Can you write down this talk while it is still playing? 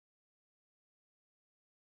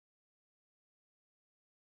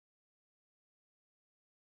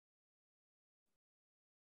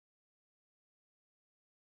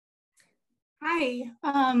Hi,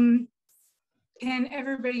 can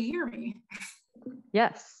everybody hear me?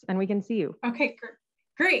 Yes, and we can see you. Okay,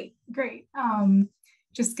 great.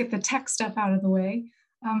 Just get the tech stuff out of the way.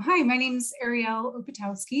 Hi, my name is Arrielle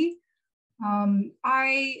Opotowsky.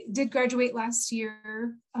 I did graduate last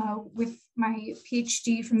year with my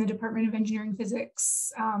PhD from the Department of Engineering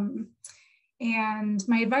Physics. And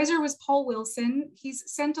my advisor was Paul Wilson. He's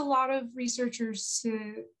sent a lot of researchers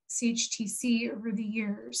to CHTC over the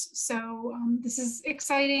years. So this is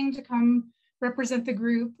exciting to come represent the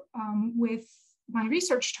group with my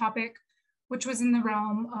research topic, which was in the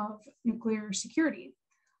realm of nuclear security.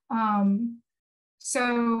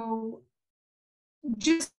 So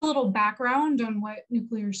just a little background on what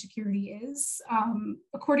nuclear security is.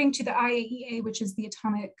 According to the IAEA, which is the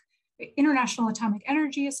International Atomic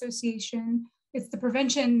Energy Association, it's the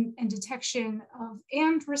prevention and detection of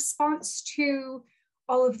and response to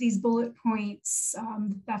all of these bullet points,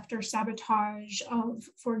 theft or sabotage of,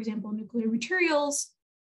 for example, nuclear materials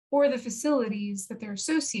or the facilities that they're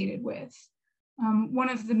associated with. One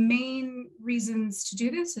of the main reasons to do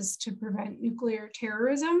this is to prevent nuclear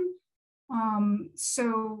terrorism.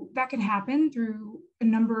 So that can happen through a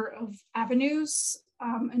number of avenues.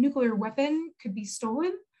 A nuclear weapon could be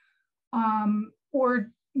stolen,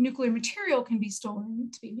 or nuclear material can be stolen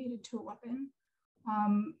to be made into a weapon.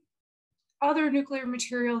 Other nuclear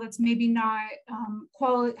material that's maybe not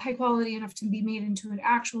high quality enough to be made into an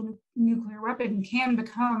actual nuclear weapon can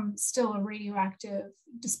become still a radioactive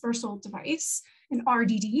dispersal device, an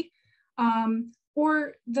RDD.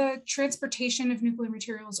 Or the transportation of nuclear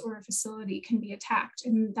materials or a facility can be attacked,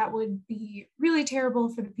 and that would be really terrible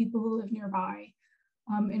for the people who live nearby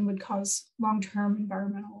and would cause long-term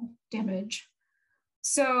environmental damage.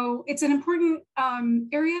 So it's an important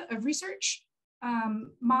area of research.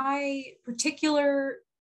 My particular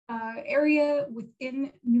area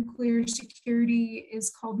within nuclear security is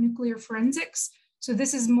called nuclear forensics. So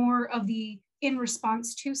this is more of the in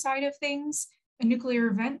response to side of things. A nuclear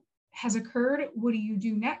event has occurred. What do you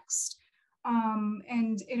do next?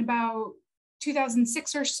 And in about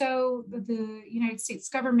 2006 or so, the United States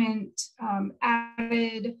government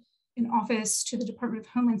added an office to the Department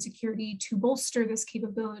of Homeland Security to bolster this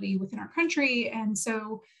capability within our country. And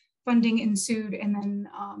so funding ensued. And then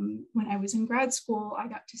when I was in grad school, I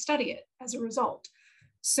got to study it as a result.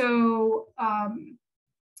 So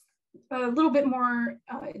a little bit more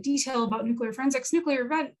detail about nuclear forensics. Nuclear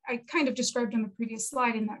event, I kind of described on the previous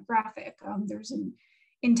slide in that graphic. There's an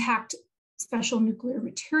intact special nuclear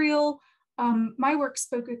material. My work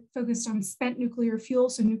focused on spent nuclear fuel,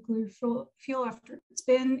 so nuclear fuel after it's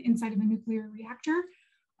been inside of a nuclear reactor.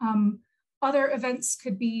 Other events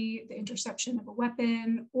could be the interception of a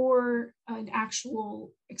weapon or an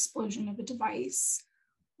actual explosion of a device.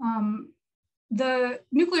 The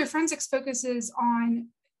nuclear forensics focuses on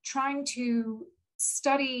trying to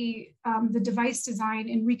study the device design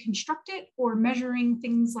and reconstruct it, or measuring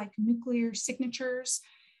things like nuclear signatures,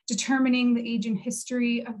 determining the age and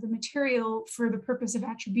history of the material for the purpose of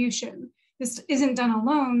attribution. This isn't done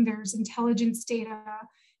alone. There's intelligence data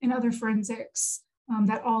and other forensics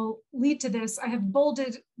that all lead to this. I have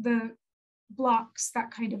bolded the blocks that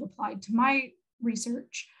kind of applied to my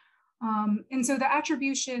research. And so the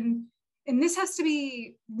attribution, and this has to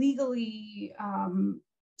be legally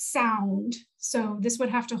sound. So this would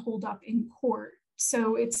have to hold up in court.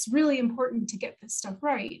 So it's really important to get this stuff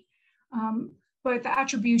right. But the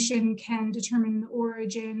attribution can determine the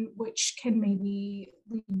origin, which can maybe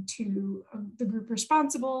lead to the group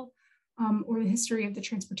responsible, or the history of the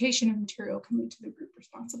transportation of material can lead to the group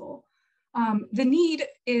responsible. The need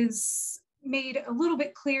is made a little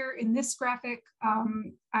bit clear in this graphic.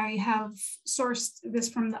 I have sourced this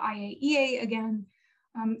from the IAEA again,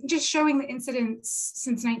 just showing the incidents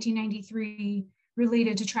since 1993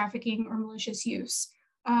 related to trafficking or malicious use.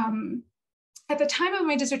 At the time of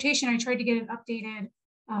my dissertation, I tried to get an updated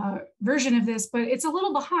version of this, but it's a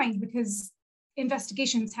little behind because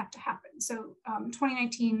investigations have to happen. So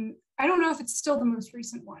 2019, I don't know if it's still the most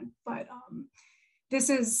recent one, but this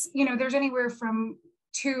is, there's anywhere from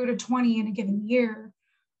 2 to 20 in a given year.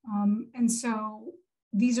 And so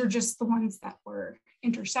these are just the ones that were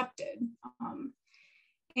intercepted.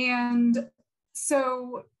 And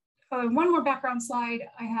so one more background slide,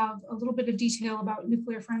 I have a little bit of detail about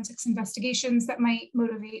nuclear forensics investigations that might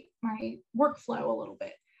motivate my workflow a little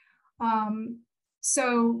bit.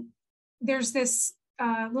 So there's this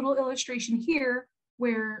little illustration here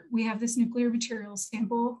where we have this nuclear material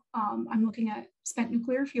sample. I'm looking at spent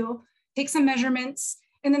nuclear fuel, take some measurements,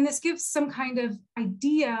 and then this gives some kind of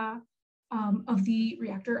idea of the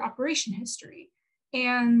reactor operation history.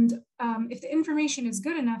 And if the information is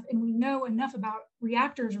good enough and we know enough about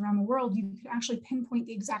reactors around the world, you could actually pinpoint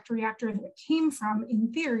the exact reactor that it came from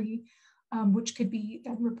in theory, which could be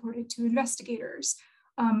then reported to investigators.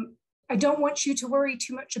 I don't want you to worry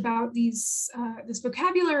too much about this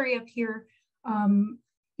vocabulary up here,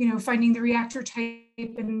 finding the reactor type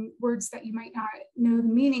and words that you might not know the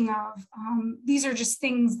meaning of. These are just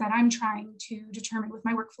things that I'm trying to determine with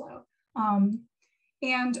my workflow.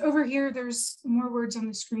 And over here, there's more words on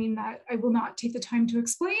the screen that I will not take the time to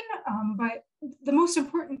explain, but the most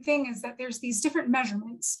important thing is that there's these different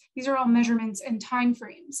measurements. These are all measurements and time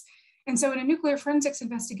frames. And so in a nuclear forensics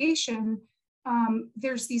investigation,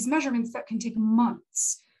 there's these measurements that can take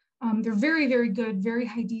months. They're very, very good, very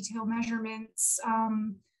high detail measurements,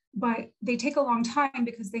 but they take a long time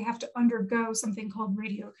because they have to undergo something called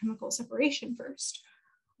radiochemical separation first.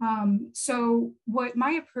 So what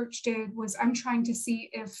my approach did was I'm trying to see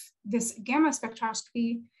if this gamma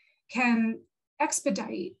spectroscopy can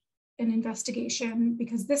expedite an investigation,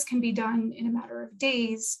 because this can be done in a matter of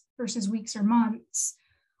days versus weeks or months.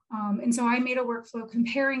 And so I made a workflow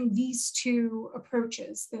comparing these two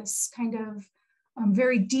approaches, this kind of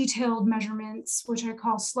very detailed measurements, which I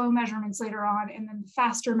call slow measurements later on, and then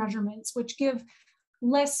faster measurements, which give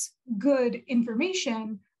less good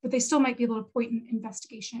information, but they still might be able to point an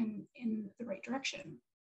investigation in the right direction.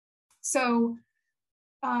 So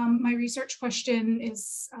my research question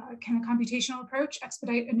is, can a computational approach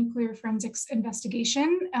expedite a nuclear forensics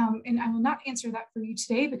investigation? And I will not answer that for you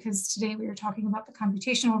today, because today we are talking about the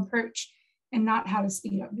computational approach and not how to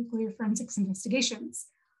speed up nuclear forensics investigations.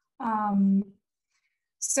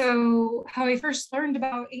 So how I first learned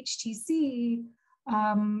about HTC,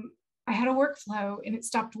 I had a workflow and it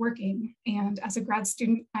stopped working. And as a grad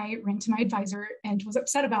student, I ran to my advisor and was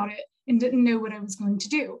upset about it and didn't know what I was going to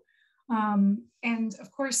do. And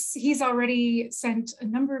of course, he's already sent a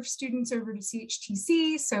number of students over to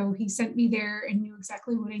CHTC. So he sent me there and knew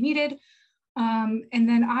exactly what I needed. And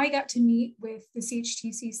then I got to meet with the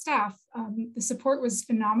CHTC staff. The support was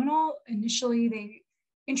phenomenal. Initially, they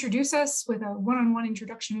introduced us with a one-on-one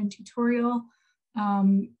introduction and tutorial.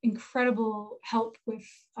 Incredible help with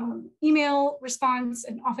email response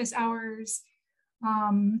and office hours.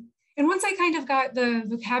 And once I kind of got the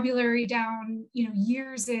vocabulary down,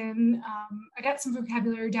 years in, I got some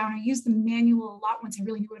vocabulary down. I used the manual a lot once I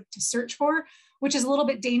really knew what to search for, which is a little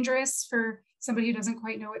bit dangerous for somebody who doesn't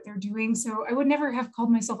quite know what they're doing. So I would never have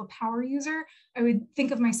called myself a power user. I would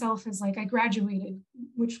think of myself as like I graduated,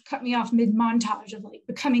 which cut me off mid-montage of like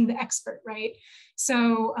becoming the expert, right?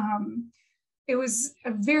 So it was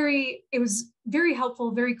very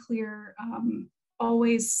helpful, very clear,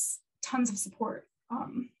 always tons of support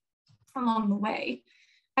along the way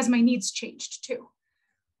as my needs changed too.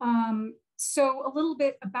 So a little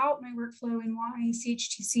bit about my workflow and why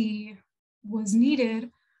CHTC was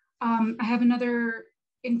needed. I have another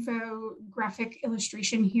infographic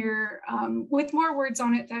illustration here with more words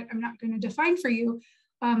on it that I'm not going to define for you.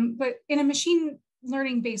 But in a machine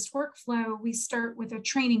learning based workflow, we start with a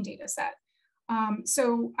training data set.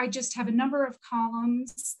 So I just have a number of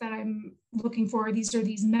columns that I'm looking for. These are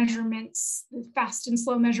these measurements, the fast and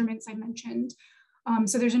slow measurements I mentioned.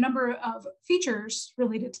 So there's a number of features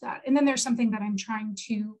related to that. And then there's something that I'm trying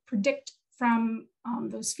to predict from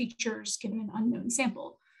those features given an unknown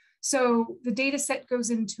sample. So the data set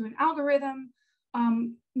goes into an algorithm.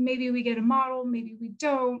 Maybe we get a model, maybe we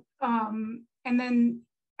don't. And then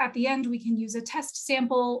at the end, we can use a test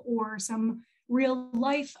sample or some real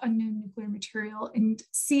life unknown nuclear material and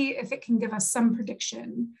see if it can give us some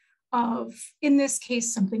prediction of, in this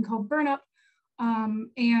case, something called burnup.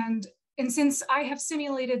 And since I have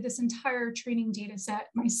simulated this entire training data set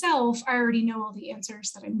myself, I already know all the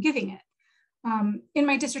answers that I'm giving it. In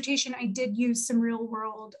my dissertation, I did use some real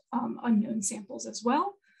world unknown samples as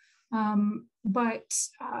well, but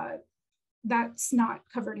that's not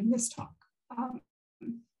covered in this talk.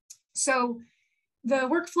 So the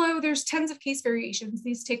workflow, there's tons of case variations.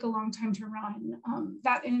 These take a long time to run.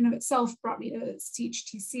 That in and of itself brought me to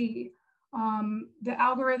CHTC. The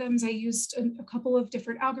algorithms, I used a couple of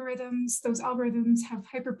different algorithms. Those algorithms have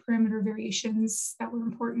hyperparameter variations that were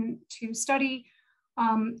important to study.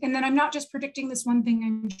 And then I'm not just predicting this one thing,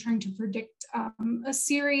 I'm trying to predict a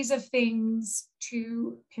series of things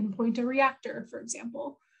to pinpoint a reactor, for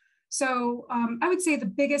example. So I would say the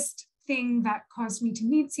biggest thing that caused me to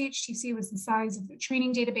need CHTC was the size of the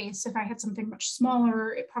training database. If I had something much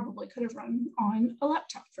smaller, it probably could have run on a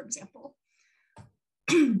laptop, for example.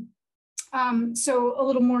 So a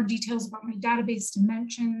little more details about my database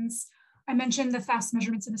dimensions. I mentioned the fast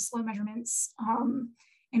measurements and the slow measurements and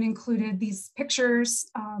included these pictures.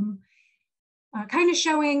 kind of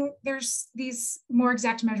showing there's these more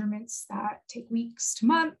exact measurements that take weeks to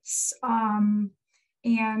months,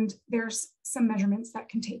 and there's some measurements that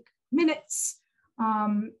can take minutes.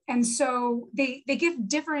 And so they give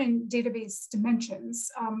different database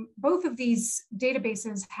dimensions. Both of these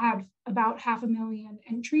databases had about 500,000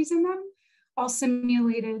 entries in them, all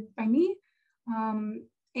simulated by me.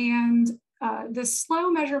 The slow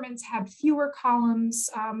measurements had fewer columns,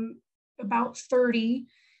 about 30,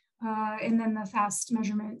 and then the fast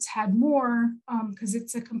measurements had more because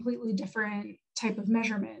it's a completely different type of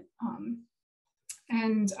measurement.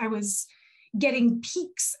 And I was getting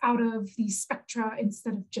peaks out of these spectra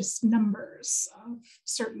instead of just numbers of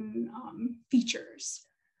certain features.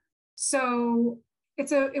 So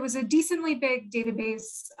it was a decently big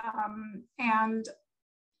database, and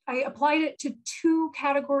I applied it to 2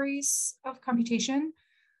 categories of computation.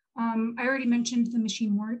 I already mentioned the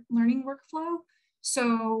machine learning workflow.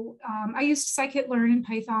 So I used scikit-learn in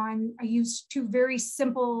Python. I used 2 very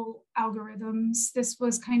simple algorithms. This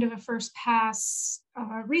was kind of a first pass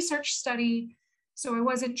research study, so I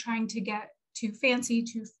wasn't trying to get too fancy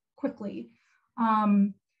too quickly.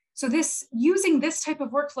 So using this type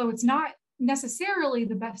of workflow, it's not necessarily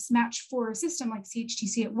the best match for a system like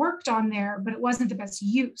CHTC. It worked on there, but it wasn't the best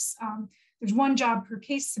use. There's 1 job per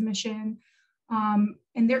case submission.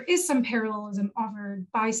 And there is some parallelism offered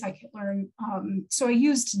by scikit-learn. So I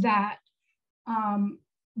used that,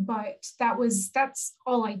 but that's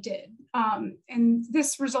all I did. And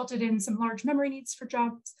this resulted in some large memory needs for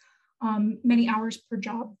jobs, many hours per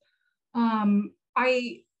job.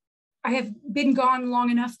 I have been gone long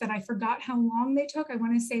enough that I forgot how long they took. I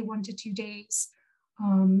want to say 1 to 2 days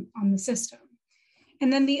on the system.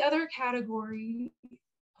 And then the other category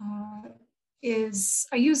is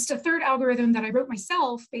I used a 3rd algorithm that I wrote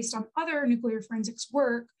myself based on other nuclear forensics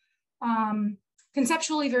work,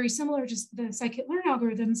 conceptually very similar to the scikit-learn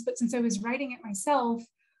algorithms, but since I was writing it myself,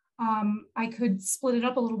 I could split it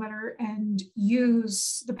up a little better and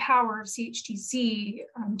use the power of CHTC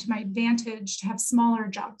to my advantage to have smaller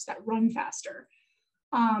jobs that run faster.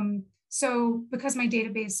 So because my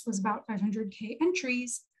database was about 500K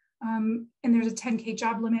entries, and there's a 10K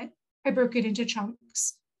job limit, I broke it into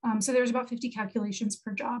chunks. So there's about 50 calculations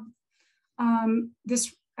per job.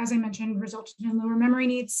 This, as I mentioned, resulted in lower memory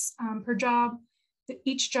needs per job.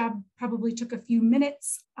 Each job probably took a few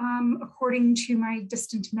minutes according to my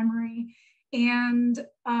distant memory. And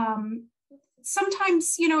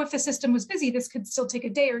sometimes, if the system was busy, this could still take a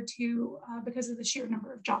day or 2 because of the sheer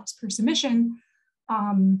number of jobs per submission,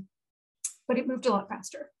 but it moved a lot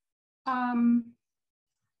faster.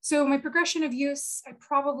 So my progression of use, I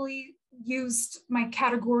probably used my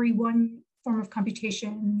category 1 form of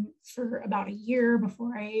computation for about a year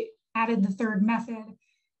before I added the 3rd method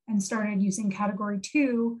and started using category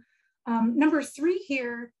 2. Number 3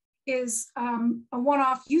 here is a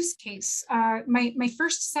one-off use case. My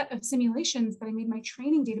first set of simulations that I made my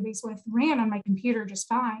training database with ran on my computer just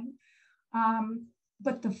fine.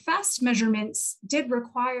 But the fast measurements did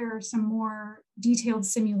require some more detailed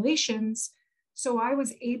simulations. So I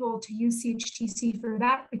was able to use CHTC for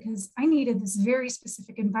that because I needed this very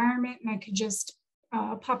specific environment, and I could just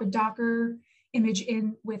pop a Docker image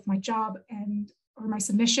in with my job or my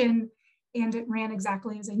submission, and it ran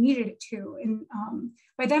exactly as I needed it to. And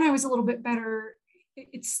by then I was a little bit better.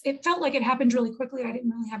 It felt like it happened really quickly. I didn't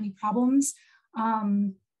really have any problems. So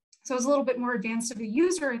I was a little bit more advanced of a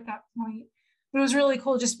user at that point, but it was really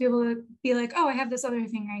cool just to be able to be like, oh, I have this other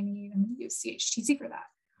thing I need, and use CHTC for that.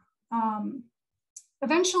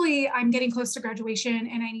 Eventually, I'm getting close to graduation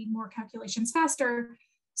and I need more calculations faster.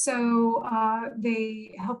 So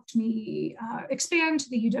they helped me expand to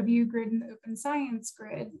the UW grid and the Open Science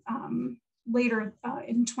grid later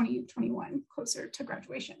in 2021, closer to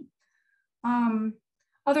graduation.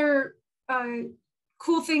 Other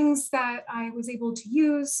cool things that I was able to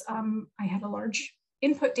use, I had a large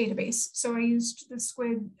input database. So I used the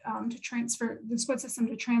SQUID the SQUID system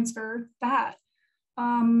to transfer that.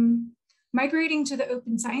 Migrating to the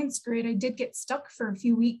Open Science grid, I did get stuck for a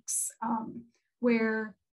few weeks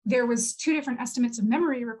where there was 2 different estimates of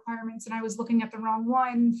memory requirements, and I was looking at the wrong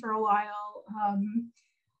one for a while.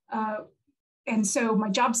 And so my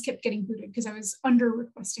jobs kept getting booted because I was under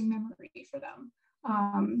requesting memory for them.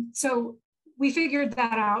 So we figured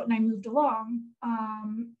that out and I moved along.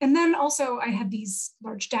 And then also I had these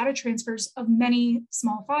large data transfers of many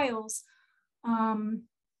small files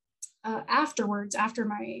afterwards, after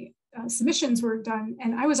my submissions were done,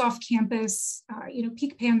 and I was off campus,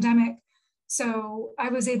 peak pandemic. So I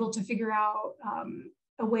was able to figure out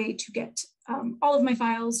a way to get all of my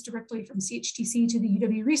files directly from CHTC to the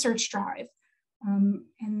UW research drive. And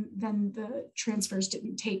then the transfers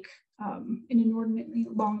didn't take an inordinately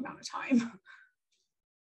long amount of time.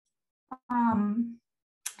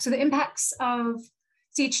 So the impacts of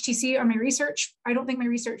CHTC on my research, I don't think my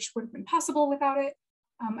research would have been possible without it.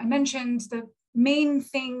 I mentioned the main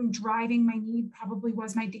thing driving my need probably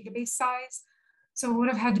was my database size. So it would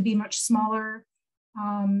have had to be much smaller,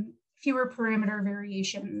 fewer parameter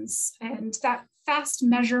variations. And that fast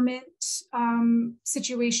measurement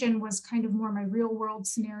situation was kind of more my real world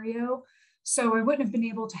scenario. So I wouldn't have been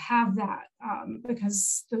able to have that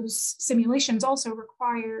because those simulations also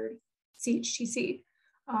required CHTC.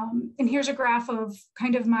 And here's a graph of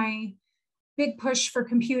kind of my big push for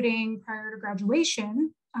computing prior to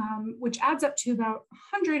graduation, which adds up to about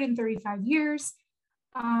 135 years.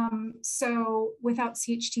 So without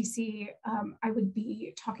CHTC, I would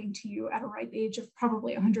be talking to you at a ripe age of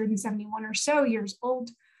probably 171 or so years old,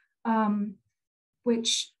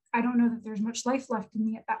 which I don't know that there's much life left in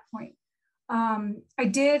me at that point. I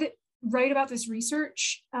did write about this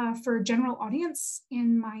research for a general audience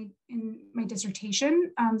in my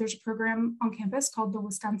dissertation. There's a program on campus called the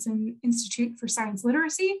Wisconsin Institute for Science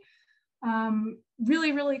Literacy.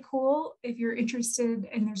 Really, really cool. If you're interested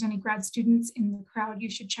and there's any grad students in the crowd,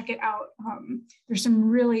 you should check it out. There's some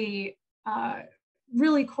really,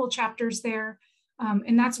 really cool chapters there.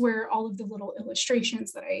 And that's where all of the little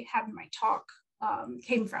illustrations that I had in my talk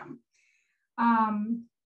came from.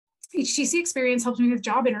 HTC experience helped me with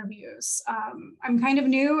job interviews. I'm kind of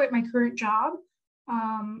new at my current job,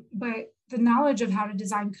 but the knowledge of how to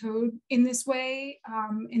design code in this way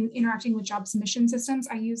and interacting with job submission systems,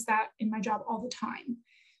 I use that in my job all the time.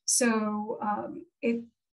 So it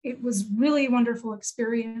was really a wonderful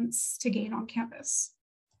experience to gain on campus.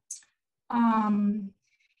 And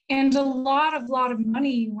a lot of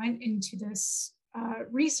money went into this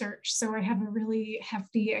research. So I have a really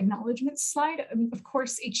hefty acknowledgement slide. I mean, of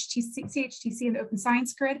course, CHTC and the Open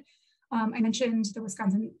Science Grid. I mentioned the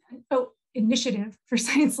Wisconsin Initiative for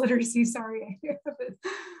Science Literacy. Sorry,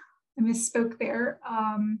 I misspoke there.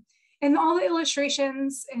 And all the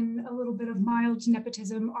illustrations and a little bit of mild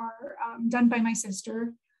nepotism are done by my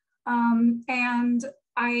sister. And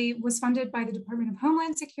I was funded by the Department of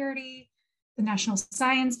Homeland Security, the National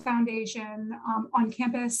Science Foundation. On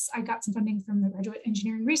campus, I got some funding from the Graduate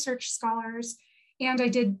Engineering Research Scholars, and I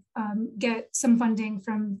did get some funding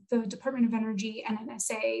from the Department of Energy and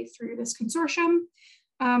NSA through this consortium.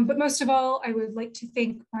 But most of all, I would like to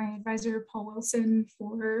thank my advisor, Paul Wilson,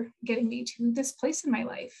 for getting me to this place in my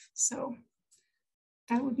life. So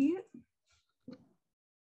that would be it.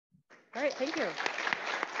 All right, thank you.